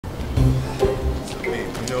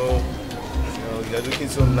you're looking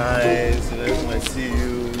so nice. I see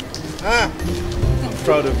you. I'm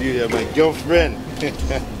proud of you. You're my girlfriend.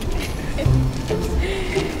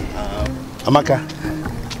 Amaka.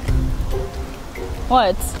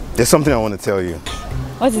 What? There's something I want to tell you.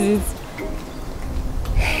 What is it?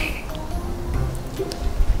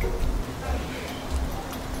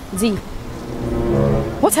 Z,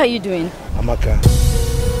 what are you doing? Amaka,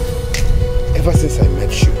 ever since I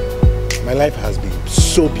met you, my life has been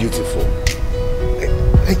so beautiful.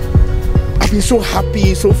 I've been so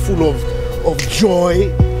happy, so full of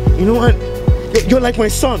joy. You know what? You're like my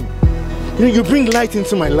son. You bring light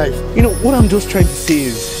into my life. What I'm just trying to say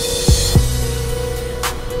is,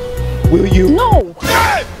 will you? No!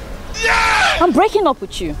 Yeah! Yeah! I'm breaking up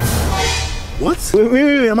with you. What?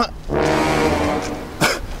 Wait,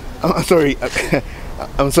 I'm sorry.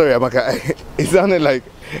 I'm sorry, Amaka. It sounded like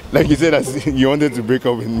you said that you wanted to break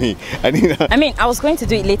up with me. I mean, I was going to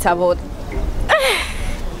do it later, but...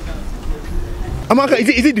 Amaka,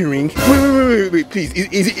 is it the ring? Wait, please.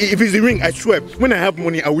 If it's the ring, I swear, when I have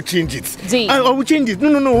money, I will change it. Z. I will change it.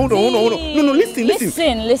 No, hold on. No, listen.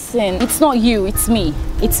 Listen. It's not you, it's me.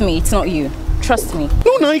 It's not you. Trust me.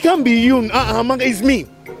 No, it can't be you. Amaka, it's me.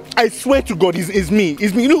 I swear to God, it's me.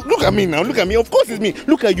 It's me. Look at me now. Look at me. Of course it's me.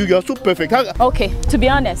 Look at you. You are so perfect. Okay, to be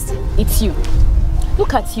honest, it's you.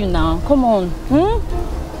 Look at you now. Come on.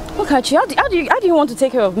 Look at you. How do you want to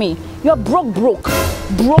take care of me? You're broke.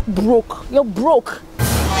 You're broke.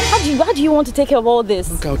 How do you want to take care of all this?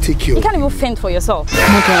 Look, I'll take care. You can't even fend for yourself.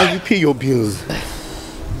 Amaka, I will pay your bills.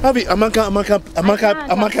 Amaka,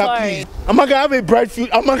 please. Amaka, I have a bright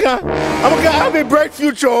future. Amaka, I have a bright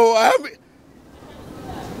future. Amaka.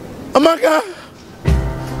 Amaka,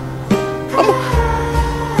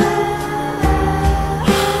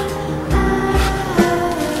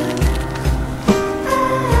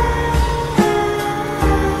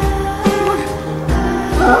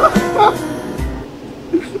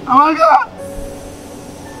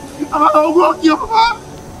 I'll walk you, Papa.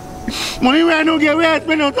 Money where I don't get, where I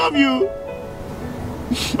spend on top of you.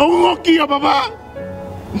 I'll walk you, Papa.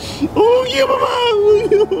 Oh, yeah, Papa.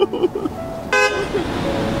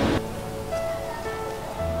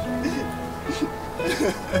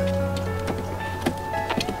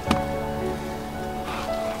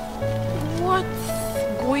 What's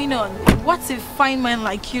going on? What's a fine man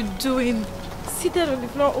like you doing? Seated on the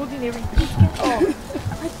floor holding a ring. Oh.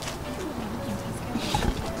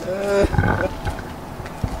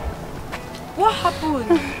 What happened?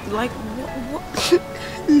 Like, what?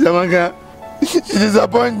 Amaka, she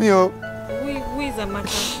disappointed me. Who is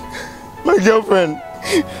Amaka? My girlfriend.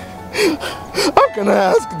 How can I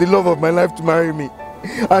ask the love of my life to marry me?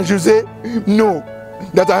 And she say, no,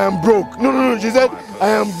 that I am broke. No, she said, I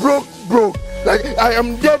am broke. Like, I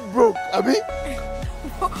am dead broke, Abi.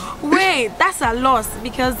 Wait, that's a loss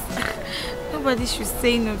because nobody should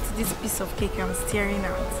say no to this piece of cake I'm staring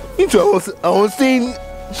at. I was saying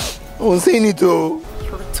it all.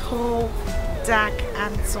 You're tall, dark,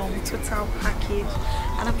 handsome, total package.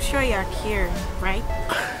 And I'm sure you're caring, right?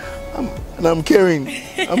 I'm caring.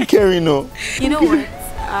 I'm caring, no. You know what?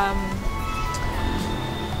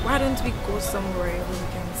 Why don't we go somewhere where we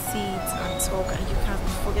can sit and talk and you can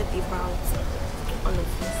forget about all of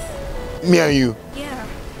this? Me and you? Yeah,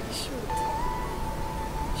 should.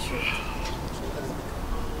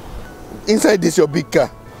 Inside this your big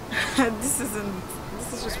car? This is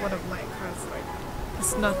just one of my cars. Like,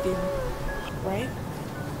 it's nothing, right?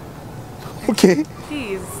 Okay.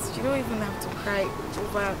 Please, you don't even have to cry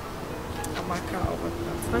over Amaka or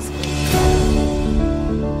whatnot. Let's go.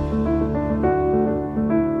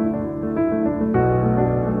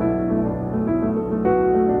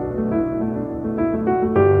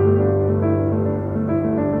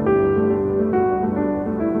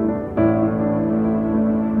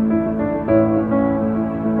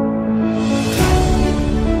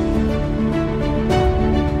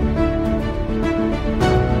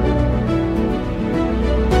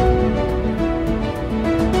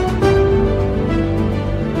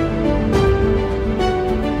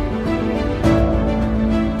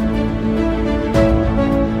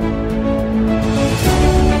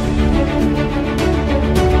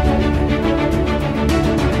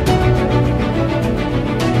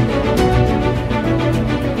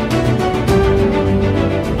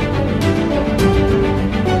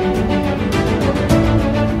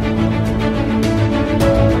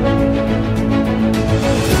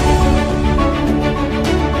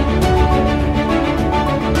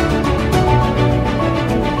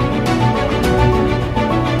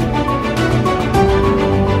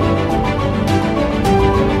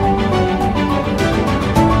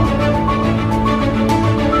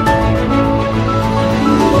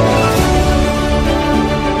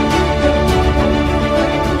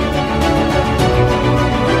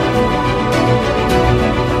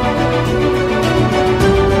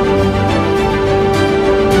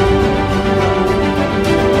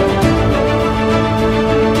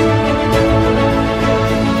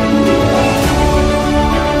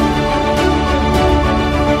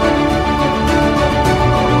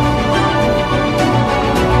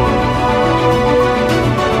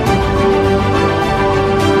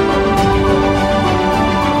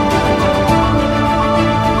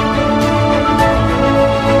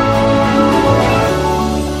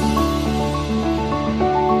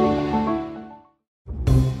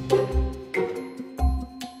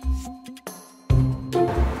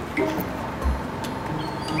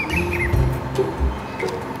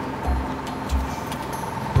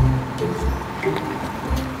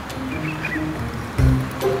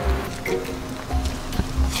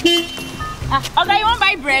 Okay, you want to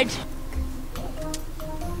buy bread?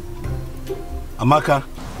 Amaka.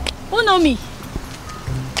 Who know me?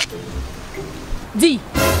 D.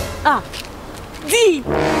 D.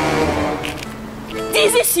 D,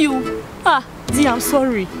 is this you? D, I'm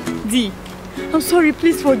sorry. D. I'm sorry,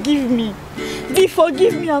 please forgive me. D,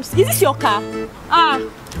 forgive me. Is this your car?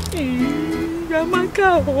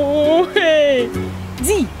 Amaka. Oh, hey.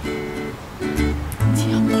 D.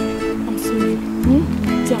 D, I'm sorry.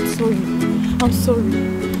 D, I'm sorry. I'm sorry.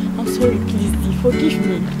 I'm sorry, please, D. Forgive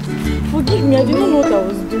me. Forgive me. I didn't know what I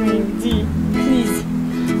was doing. D, please.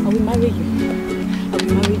 I will marry you. I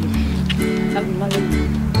will marry you. I will marry you.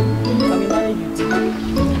 I will marry you, D. I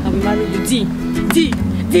will marry you, D. D.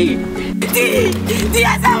 D. D. D.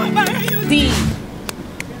 Yes, I will marry you. D.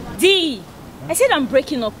 D. I said I'm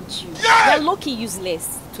breaking up with you. Yeah. You're low-key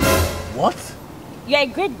useless. What? You're a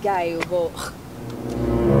great guy, but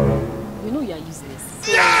you know you're useless.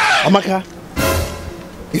 Yeah. Amaka,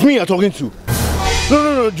 it's me you're talking to.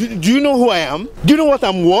 No. Do you know who I am? Do you know what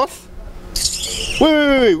I'm worth?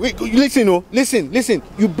 Wait. Listen.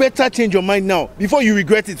 You better change your mind now before you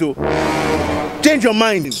regret it, oh. Change your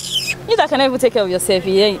mind. You that can never take care of yourself,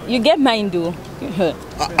 you get mine, though.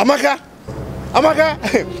 Amaka,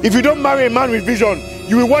 if you don't marry a man with vision,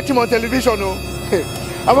 you will watch him on television, oh.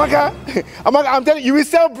 Amaka, I'm telling you, you will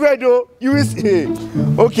sell bread, oh. You will.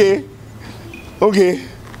 Okay.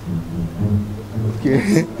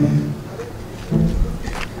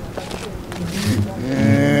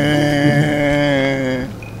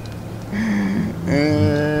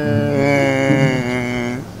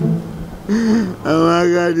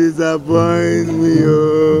 Amaka disappoints me,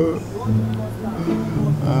 oh.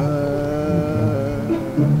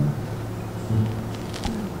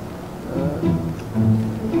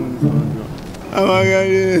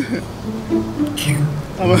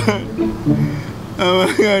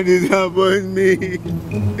 Amaka disappoints me.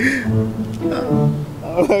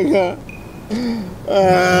 Amaka.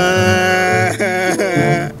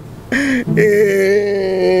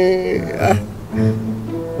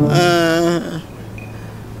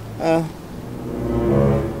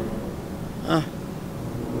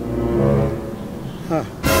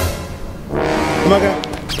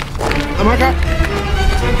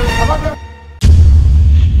 Amaka.